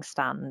as things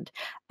stand.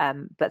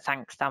 But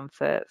thanks, Dan,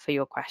 for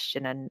your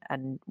question,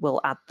 and we'll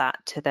add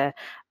that to the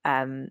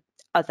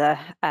other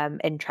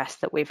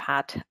interests that we've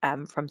had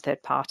from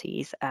third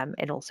parties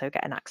in also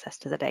getting access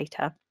to the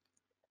data.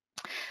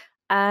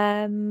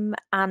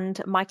 And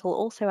Michael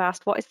also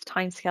asked, what is the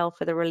timescale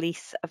for the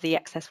release of the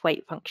excess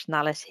weight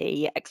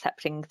functionality,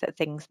 accepting that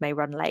things may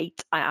run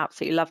late? I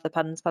absolutely love the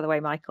puns, by the way,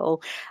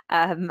 Michael.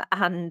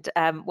 And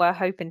we're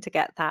hoping to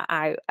get that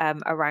out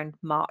around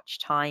March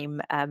time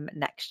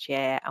next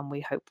year, and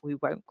we hope we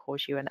won't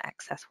cause you an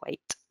excess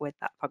weight with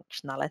that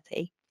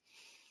functionality.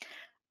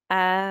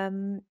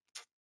 And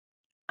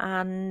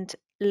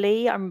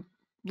Lee, I'm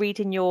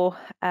reading your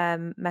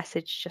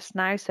message just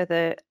now. So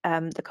the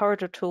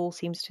corridor tool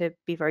seems to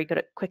be very good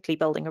at quickly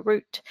building a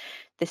route.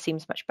 This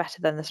seems much better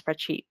than the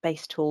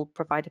spreadsheet-based tool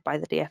provided by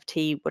the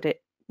DFT. Would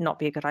it not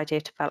be a good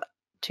idea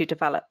to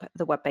develop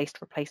the web-based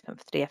replacement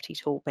for the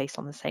DFT tool based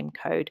on the same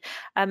code?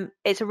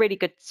 It's a really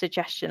good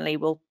suggestion, Lee.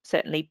 We'll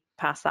certainly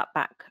pass that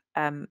back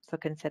for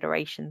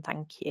consideration.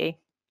 Thank you.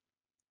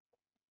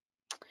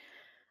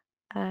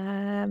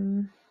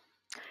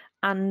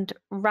 And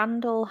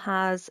Randall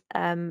has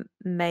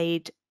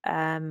made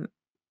an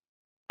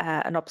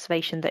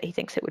observation that he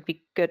thinks it would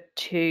be good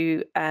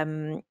to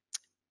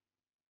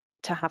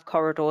have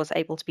corridors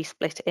able to be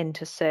split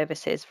into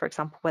services, for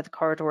example, where the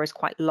corridor is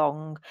quite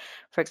long,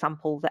 for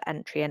example, the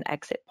entry and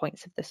exit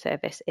points of the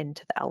service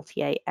into the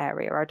LTA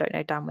area. I don't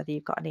know, Dan, whether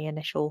you've got any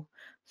initial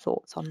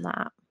thoughts on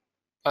that.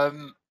 I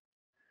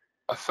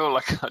feel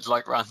like I'd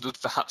like Randall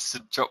perhaps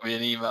to drop me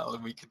an email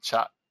and we could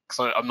chat,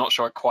 because I'm not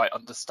sure I quite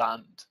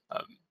understand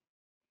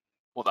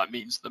what that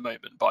means at the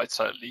moment, but I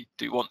certainly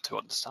do want to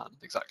understand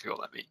exactly what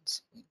that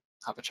means and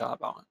have a chat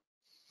about it.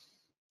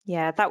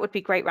 Yeah, that would be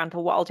great,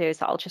 Randall. What I'll do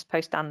is I'll just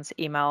post Dan's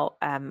email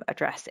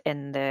address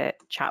in the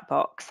chat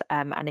box,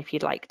 and if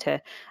you'd like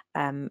to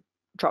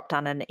drop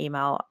Dan an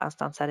email, as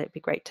Dan said, it'd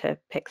be great to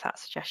pick that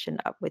suggestion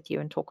up with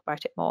you and talk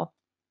about it more.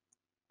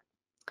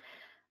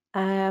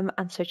 And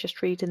so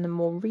just reading the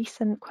more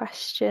recent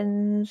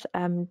questions.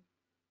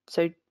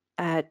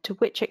 To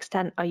which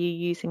extent are you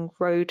using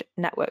road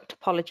network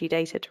topology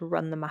data to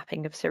run the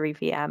mapping of Siri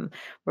VM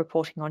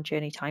reporting on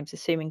journey times?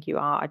 Assuming you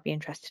are, I'd be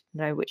interested to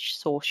know which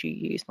source you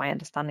use. My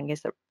understanding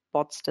is that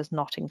BODS does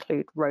not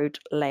include road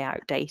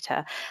layout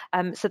data.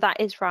 So that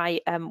is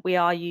right. We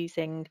are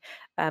using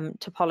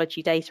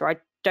topology data. I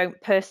don't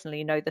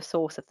personally know the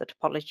source of the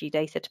topology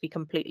data, to be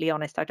completely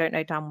honest. I don't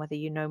know, Dan, whether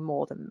you know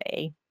more than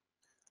me.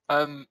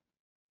 I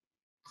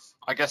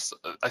guess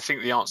I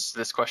think the answer to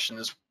this question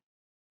is,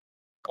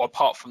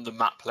 apart from the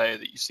map layer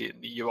that you see in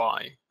the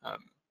UI,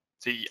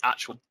 the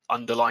actual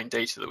underlying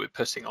data that we're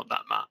putting on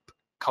that map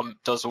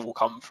does all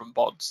come from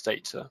BODS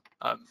data,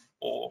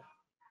 or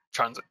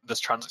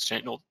this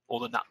TransXchange or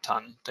the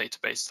NAPTAN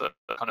database that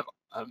kind of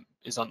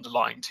is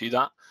underlying to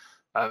that.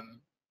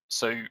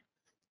 So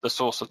the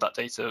source of that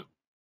data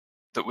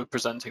that we're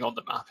presenting on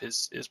the map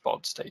is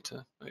BODS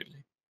data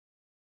only.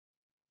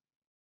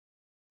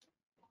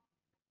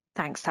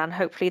 Thanks, Dan.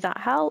 Hopefully that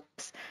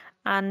helps.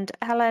 And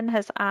Helen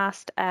has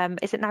asked,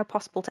 is it now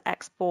possible to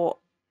export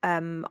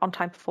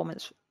on-time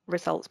performance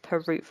results per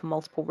route for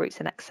multiple routes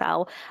in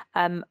Excel?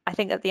 I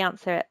think that the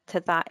answer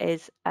to that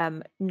is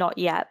not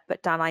yet,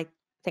 but Dan, I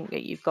think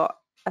that you've got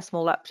a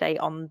small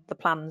update on the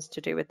plans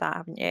to do with that,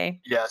 haven't you?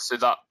 Yeah, so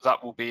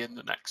that will be in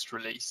the next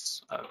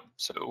release.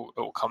 So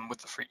it will come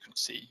with the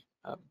frequency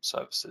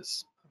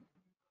services.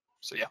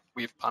 So yeah,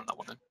 we've planned that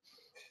one in.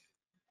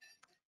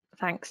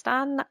 Thanks,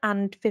 Dan.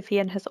 And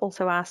Vivian has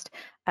also asked,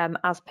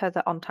 as per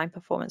the on-time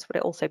performance, would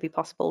it also be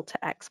possible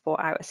to export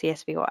out a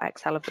CSV or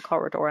Excel of the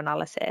corridor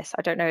analysis?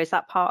 I don't know, is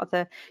that part of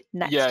the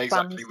next Yeah,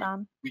 exactly. plans,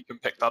 Dan? We can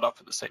pick that up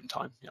at the same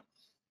time. Yeah.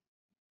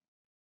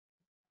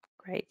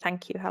 Great,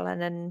 thank you,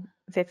 Helen and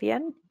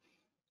Vivian.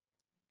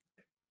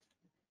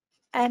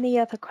 Any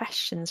other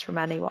questions from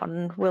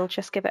anyone? We'll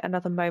just give it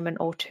another moment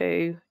or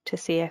two to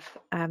see if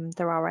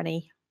there are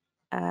any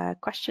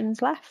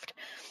questions left.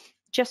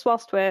 Just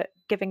whilst we're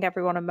giving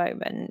everyone a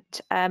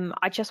moment,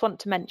 I just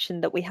want to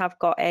mention that we have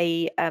got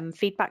a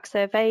feedback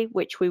survey,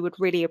 which we would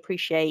really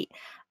appreciate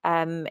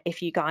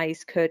if you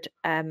guys could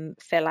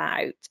fill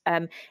out.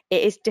 It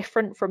is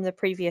different from the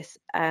previous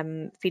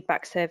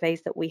feedback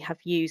surveys that we have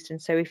used,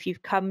 and so if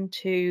you've come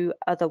to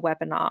other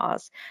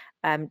webinars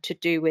to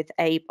do with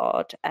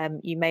ABOD,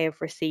 you may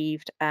have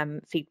received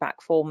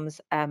feedback forms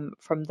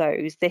from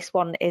those. This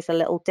one is a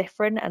little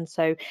different, and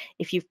so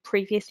if you've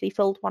previously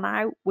filled one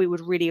out, we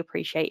would really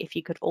appreciate if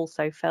you could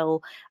also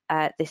fill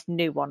this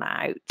new one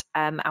out,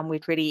 and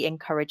we'd really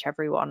encourage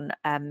everyone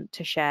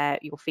to share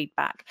your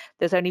feedback.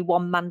 There's only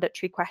one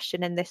mandatory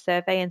question in this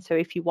survey, and so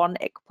if you want,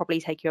 it could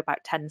probably take you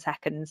about 10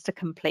 seconds to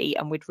complete,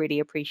 and we'd really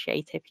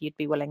appreciate if you'd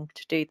be willing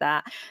to do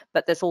that.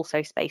 But there's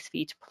also space for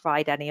you to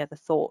provide any other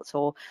thoughts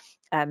or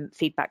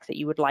feedback that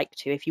you would like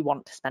to, if you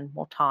want to spend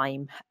more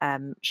time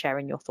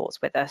sharing your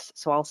thoughts with us.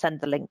 So I'll send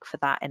the link for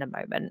that in a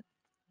moment.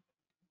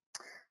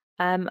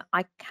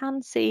 I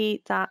can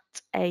see that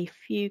a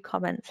few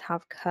comments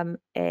have come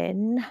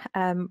in.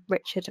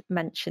 Richard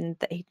mentioned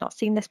that he'd not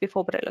seen this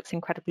before, but it looks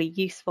incredibly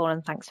useful,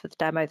 and thanks for the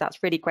demo.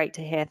 That's really great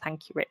to hear.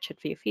 Thank you, Richard,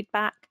 for your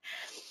feedback.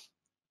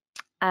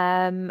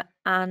 And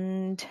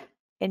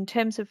in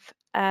terms of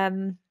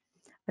an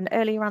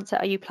earlier answer,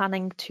 are you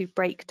planning to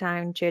break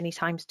down journey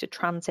times to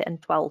transit and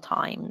dwell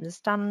times?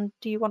 Dan,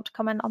 do you want to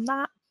comment on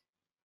that?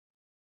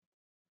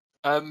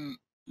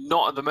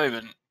 Not at the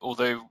moment,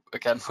 although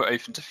again, we're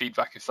open to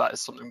feedback. If that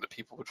is something that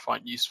people would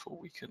find useful,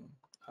 we can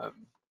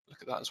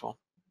look at that as well.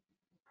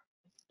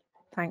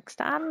 Thanks,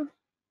 Dan.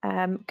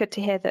 Good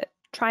to hear that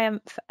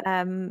Triumph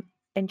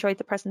enjoyed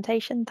the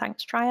presentation.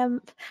 Thanks,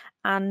 Triumph.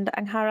 And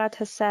Angharad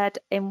has said,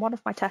 in one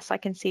of my tests, I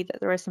can see that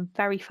there are some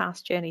very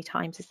fast journey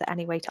times. Is there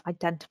any way to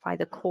identify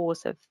the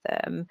cause of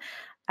them?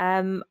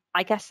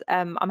 I guess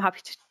I'm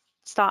happy to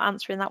start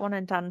answering that one,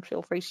 and Dan,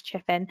 feel free to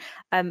chip in.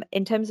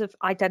 In terms of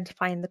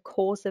identifying the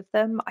cause of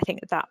them, I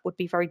think that would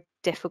be very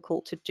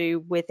difficult to do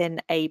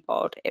within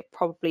ABOD. It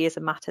probably is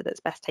a matter that's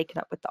best taken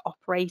up with the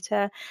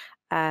operator,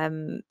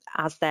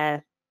 as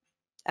they're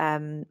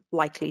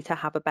likely to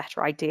have a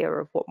better idea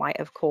of what might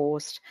have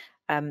caused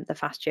the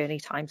fast journey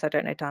times. I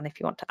don't know, Dan, if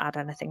you want to add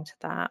anything to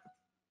that.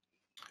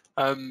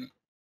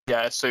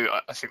 Yeah, so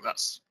I think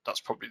that's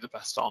probably the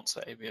best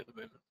answer, Amy, at the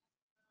moment.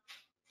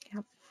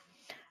 Yeah.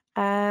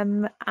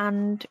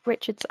 And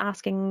Richard's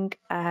asking,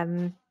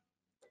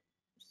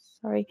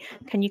 sorry,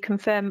 can you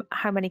confirm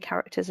how many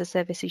characters a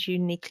service is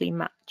uniquely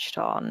matched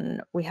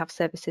on? We have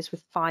services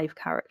with 5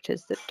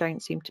 characters that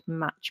don't seem to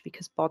match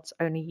because BODS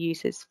only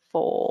uses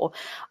 4.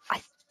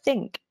 I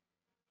think,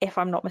 if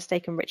I'm not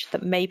mistaken, Richard,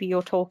 that maybe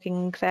you're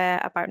talking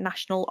there about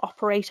national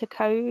operator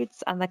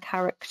codes and the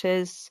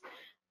characters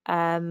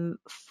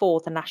for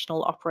the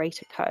national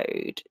operator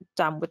code.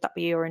 Dan, would that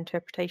be your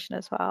interpretation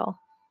as well?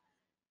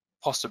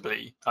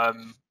 Possibly.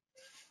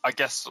 I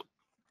guess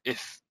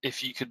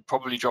if you could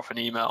probably drop an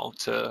email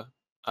to,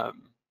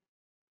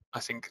 I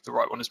think the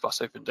right one is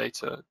Bus Open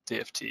Data,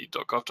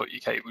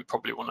 dft.gov.uk. We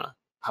probably want to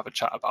have a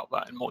chat about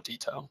that in more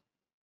detail.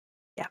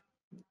 Yeah,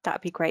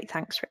 that'd be great.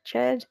 Thanks,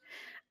 Richard.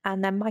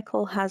 And then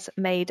Michael has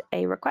made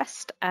a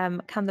request.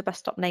 Can the bus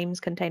stop names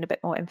contain a bit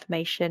more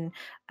information?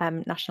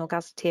 National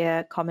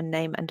Gazetteer, common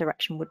name and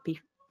direction would be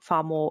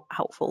far more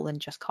helpful than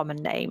just common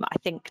name. I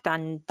think,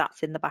 Dan,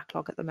 that's in the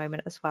backlog at the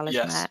moment as well,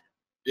 isn't it?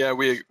 Yeah,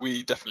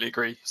 we definitely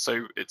agree.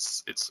 So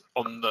it's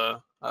on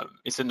the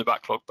it's in the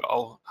backlog, but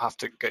I'll have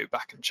to go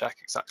back and check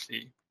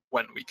exactly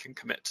when we can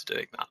commit to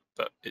doing that.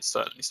 But it's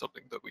certainly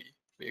something that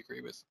we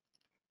agree with.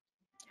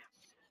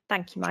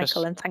 Thank you,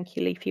 Michael, and thank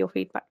you, Lee, for your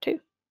feedback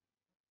too.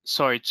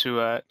 Sorry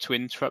to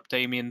interrupt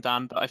Amy and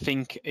Dan, but I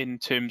think in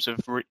terms of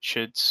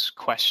Richard's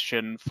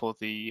question for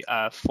the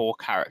 4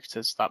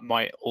 characters, that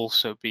might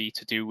also be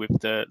to do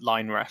with the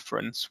line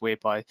reference,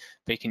 whereby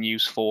they can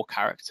use 4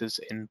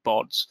 characters in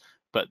BODS,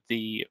 but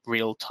the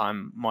real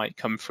time might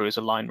come through as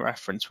a line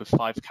reference with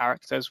 5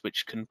 characters,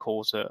 which can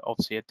cause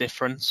obviously a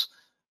difference.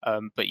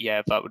 But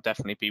yeah, that would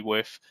definitely be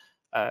worth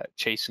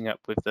chasing up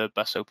with the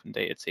Bus Open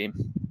Data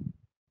team.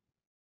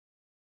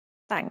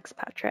 Thanks,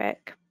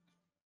 Patrick.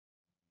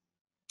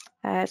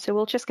 So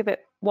we'll just give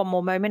it one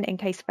more moment in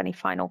case of any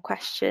final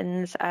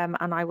questions, and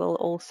I will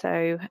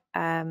also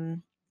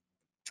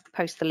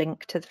post the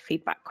link to the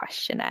feedback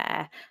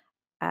questionnaire,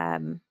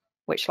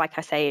 which, like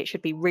I say, it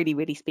should be really,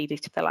 really speedy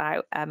to fill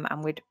out,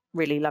 and we'd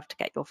really love to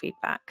get your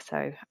feedback.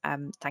 So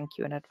thank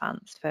you in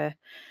advance for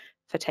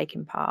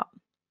taking part.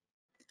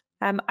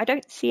 I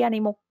don't see any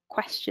more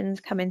questions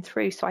coming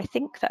through, so I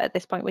think that at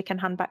this point we can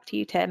hand back to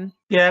you, Tim.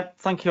 Yeah,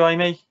 thank you,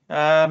 Amy.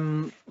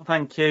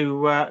 Thank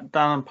you,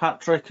 Dan and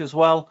Patrick as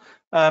well.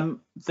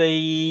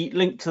 The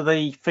link to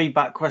the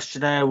feedback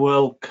questionnaire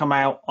will come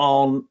out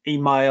on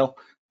email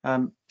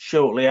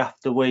shortly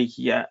after we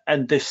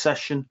end this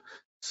session,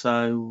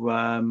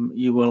 so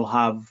you will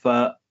have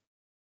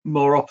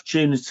more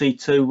opportunity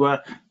to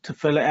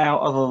fill it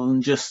out other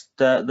than just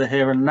the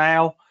here and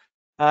now.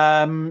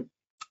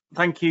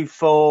 Thank you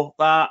for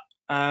that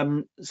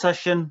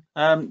session,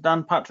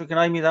 Dan, Patrick and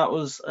Amy. That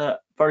was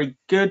very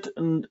good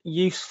and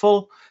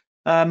useful.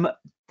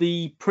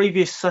 The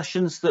previous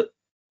sessions that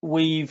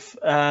we've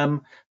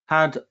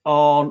had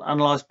on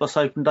Analyse Bus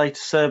Open Data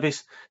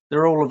Service,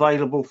 they're all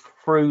available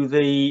through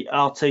the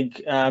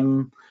ARTIG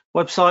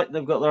website.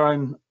 They've got their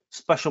own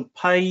special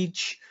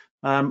page,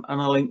 and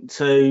a link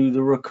to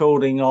the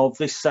recording of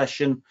this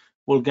session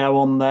we'll go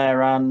on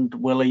there and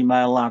we'll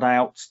email that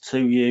out to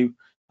you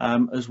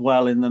as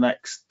well in the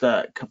next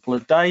couple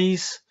of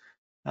days.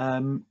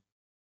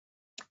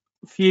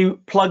 A few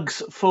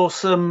plugs for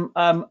some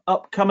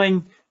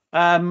upcoming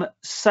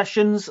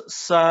sessions.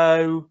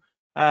 So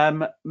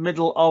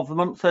middle of the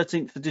month,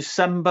 13th of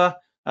December,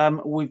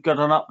 we've got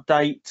an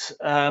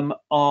update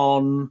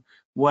on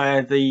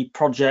where the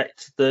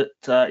project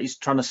that is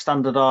trying to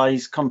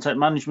standardize content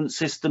management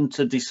system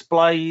to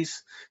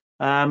displays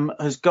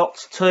has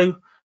got to.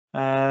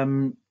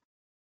 And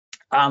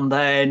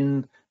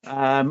then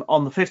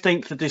on the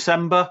 15th of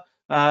December,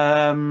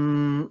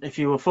 if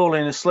you were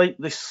falling asleep,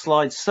 this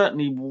slide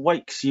certainly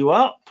wakes you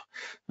up.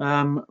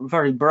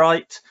 Very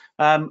bright.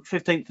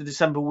 15th of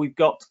December, we've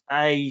got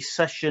a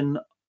session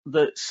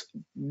that's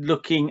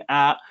looking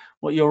at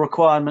what your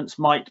requirements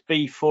might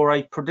be for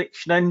a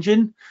prediction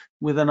engine,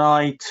 with an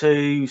eye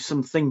to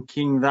some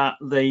thinking that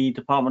the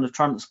Department of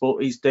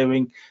Transport is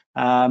doing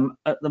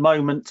at the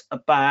moment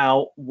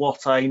about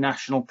what a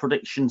national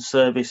prediction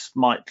service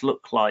might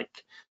look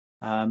like.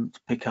 To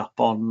pick up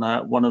on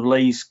one of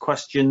Lee's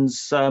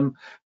questions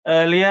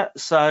earlier.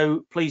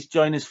 So please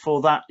join us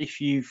for that if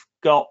you've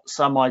got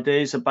some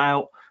ideas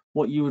about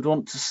what you would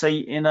want to see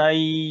in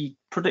a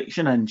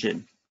prediction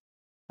engine.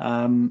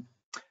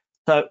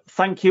 So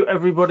thank you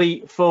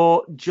everybody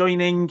for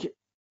joining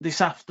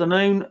this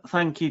afternoon.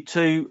 Thank you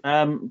to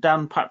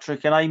Dan,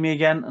 Patrick and Amy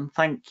again, and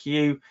thank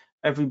you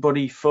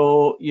everybody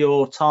for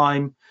your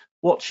time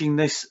watching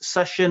this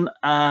session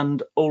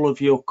and all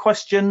of your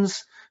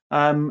questions.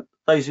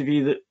 Those of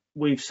you that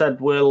we've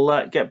said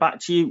we'll get back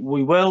to you,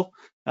 we will.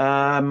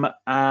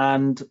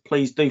 And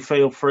please do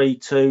feel free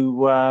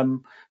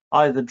to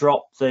either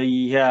drop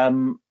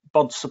the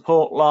BODS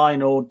support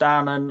line or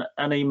Dan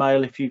an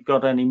email if you've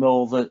got any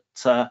more that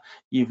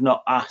you've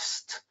not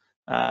asked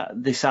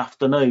this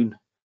afternoon.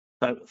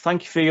 So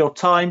thank you for your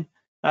time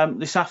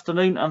this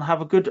afternoon and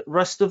have a good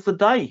rest of the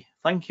day.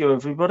 Thank you,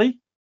 everybody.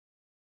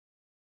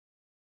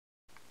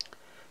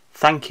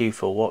 Thank you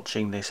for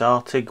watching this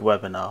ARTIG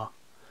webinar.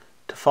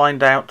 To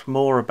find out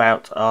more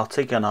about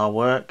ARTIG and our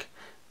work,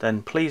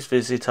 then please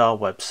visit our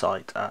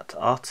website at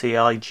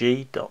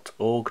rtig.org.uk.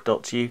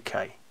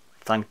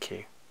 Thank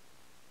you.